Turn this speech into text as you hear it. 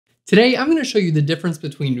Today, I'm going to show you the difference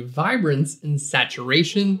between vibrance and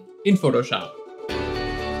saturation in Photoshop.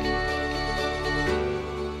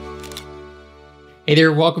 Hey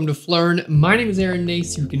there, welcome to PHLEARN. My name is Aaron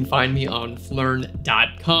Nace. You can find me on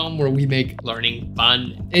PHLEARN.com where we make learning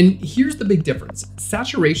fun. And here's the big difference.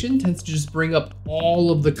 Saturation tends to just bring up all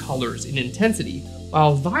of the colors in intensity,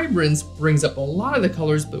 while vibrance brings up a lot of the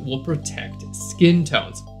colors but will protect skin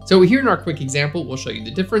tones. So here in our quick example, we'll show you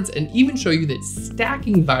the difference and even show you that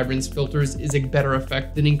stacking vibrance filters is a better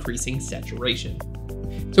effect than increasing saturation.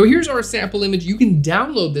 So here's our sample image. You can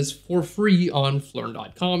download this for free on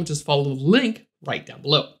PHLEARN.com. Just follow the link right down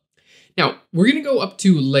below. Now, we're gonna go up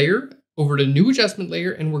to layer, over to new adjustment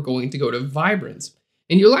layer, and we're going to go to vibrance.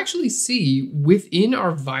 And you'll actually see within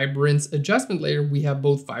our vibrance adjustment layer, we have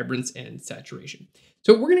both vibrance and saturation.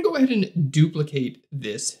 So we're gonna go ahead and duplicate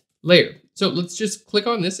this layer. So let's just click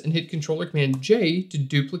on this and hit Control or Command J to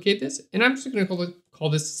duplicate this. And I'm just gonna call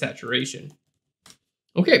this saturation.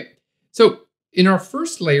 Okay, so in our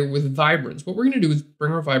first layer with vibrance, what we're gonna do is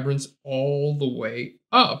bring our vibrance all the way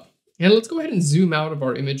up. And let's go ahead and zoom out of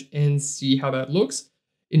our image and see how that looks.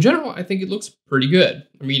 In general, I think it looks pretty good.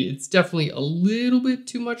 I mean, it's definitely a little bit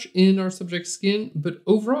too much in our subject's skin, but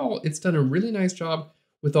overall, it's done a really nice job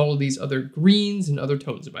with all of these other greens and other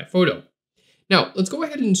tones in my photo. Now, let's go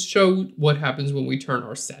ahead and show what happens when we turn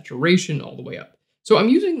our saturation all the way up. So I'm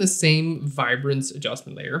using the same vibrance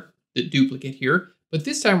adjustment layer, the duplicate here, but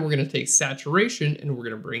this time we're gonna take saturation and we're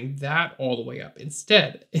gonna bring that all the way up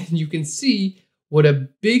instead. And you can see what a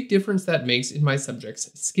big difference that makes in my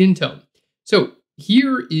subject's skin tone. So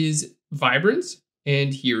here is vibrance,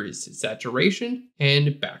 and here is saturation,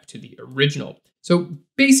 and back to the original. So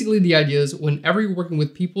basically the idea is whenever you're working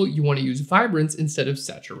with people, you wanna use vibrance instead of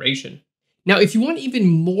saturation. Now, if you want even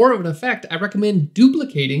more of an effect, I recommend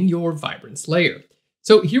duplicating your vibrance layer.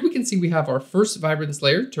 So here we can see we have our first vibrance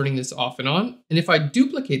layer, turning this off and on. And if I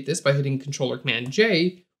duplicate this by hitting Control or Command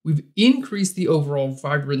J, we've increased the overall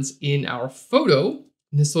vibrance in our photo.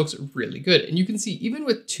 And this looks really good. And you can see even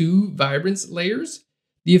with two vibrance layers,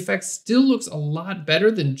 the effect still looks a lot better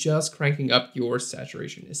than just cranking up your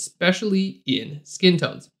saturation, especially in skin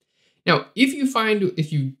tones. Now, if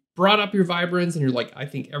you brought up your vibrance and you're like, I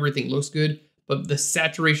think everything looks good, but the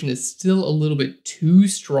saturation is still a little bit too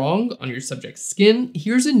strong on your subject's skin,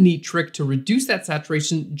 here's a neat trick to reduce that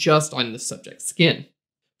saturation just on the subject's skin.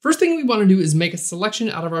 First thing we want to do is make a selection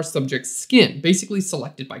out of our subject's skin, basically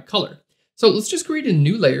selected by color. So let's just create a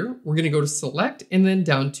new layer. We're going to go to Select and then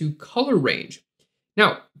down to Color Range.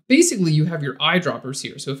 Now, basically you have your eyedroppers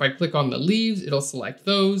here. So if I click on the leaves, it'll select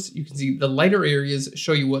those. You can see the lighter areas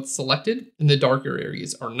show you what's selected and the darker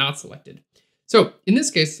areas are not selected. So in this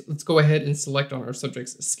case, let's go ahead and select on our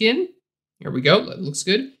subject's skin. There we go, that looks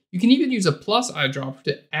good. You can even use a plus eyedropper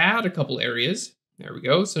to add a couple areas. There we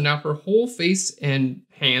go. So now her whole face and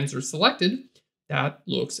hands are selected. That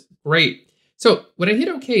looks great. So when I hit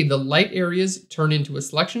OK, the light areas turn into a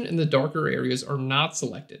selection and the darker areas are not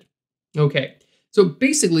selected. Okay. So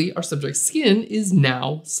basically our subject's skin is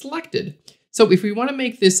now selected. So if we want to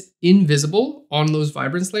make this invisible on those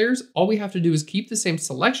vibrance layers, all we have to do is keep the same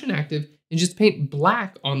selection active and just paint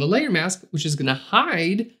black on the layer mask, which is going to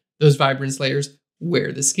hide those vibrance layers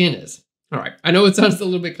where the skin is. All right, I know it sounds a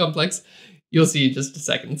little bit complex. You'll see in just a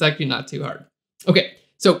second. It's actually not too hard. Okay,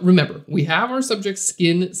 so remember, we have our subject's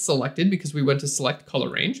skin selected because we went to select color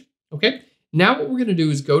range. Okay. Now what we're gonna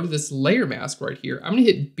do is go to this layer mask right here. I'm gonna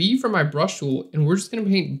hit B for my brush tool and we're just gonna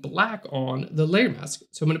paint black on the layer mask.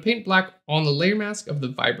 So I'm gonna paint black on the layer mask of the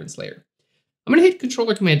vibrance layer. I'm gonna hit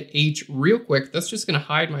Control or Command H real quick. That's just gonna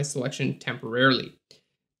hide my selection temporarily.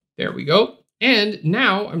 There we go. And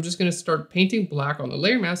now I'm just gonna start painting black on the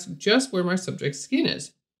layer mask just where my subject's skin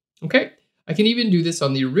is. Okay, I can even do this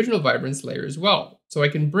on the original vibrance layer as well. So I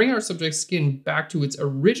can bring our subject's skin back to its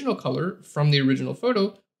original color from the original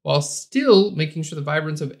photo while still making sure the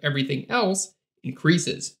vibrance of everything else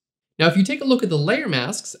increases. Now, if you take a look at the layer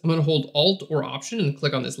masks, I'm gonna hold Alt or Option and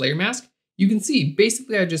click on this layer mask. You can see,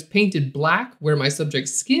 basically I just painted black where my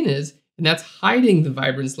subject's skin is, and that's hiding the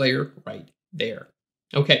vibrance layer right there.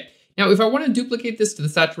 Okay, now if I wanna duplicate this to the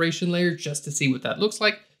saturation layer just to see what that looks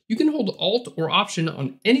like, you can hold Alt or Option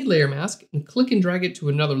on any layer mask and click and drag it to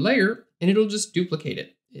another layer, and it'll just duplicate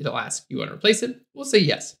it. It'll ask, you wanna replace it? We'll say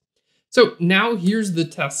yes. So now here's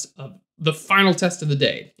the final test of the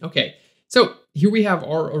day. Okay, so here we have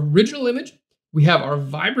our original image. We have our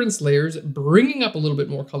vibrance layers bringing up a little bit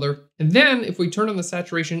more color. And then if we turn on the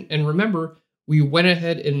saturation, and remember, we went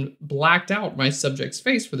ahead and blacked out my subject's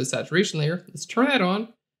face for the saturation layer. Let's turn that on.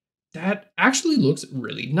 That actually looks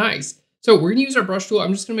really nice. So we're gonna use our brush tool.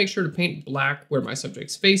 I'm just gonna make sure to paint black where my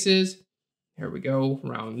subject's face is. Here we go,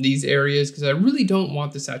 around these areas, because I really don't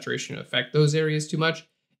want the saturation to affect those areas too much.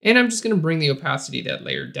 And I'm just going to bring the opacity of that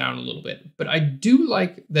layer down a little bit. But I do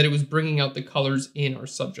like that it was bringing out the colors in our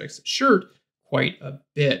subject's shirt quite a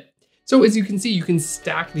bit. So as you can see, you can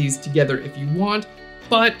stack these together if you want.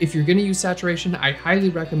 But if you're going to use saturation, I highly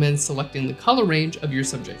recommend selecting the color range of your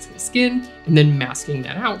subject's skin and then masking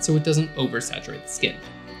that out so it doesn't oversaturate the skin.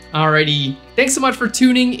 Alrighty, thanks so much for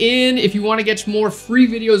tuning in. If you want to get more free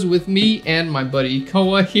videos with me and my buddy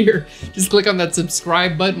Koa here, just click on that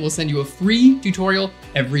subscribe button. We'll send you a free tutorial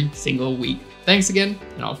every single week. Thanks again,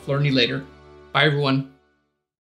 and I'll learn you later. Bye everyone.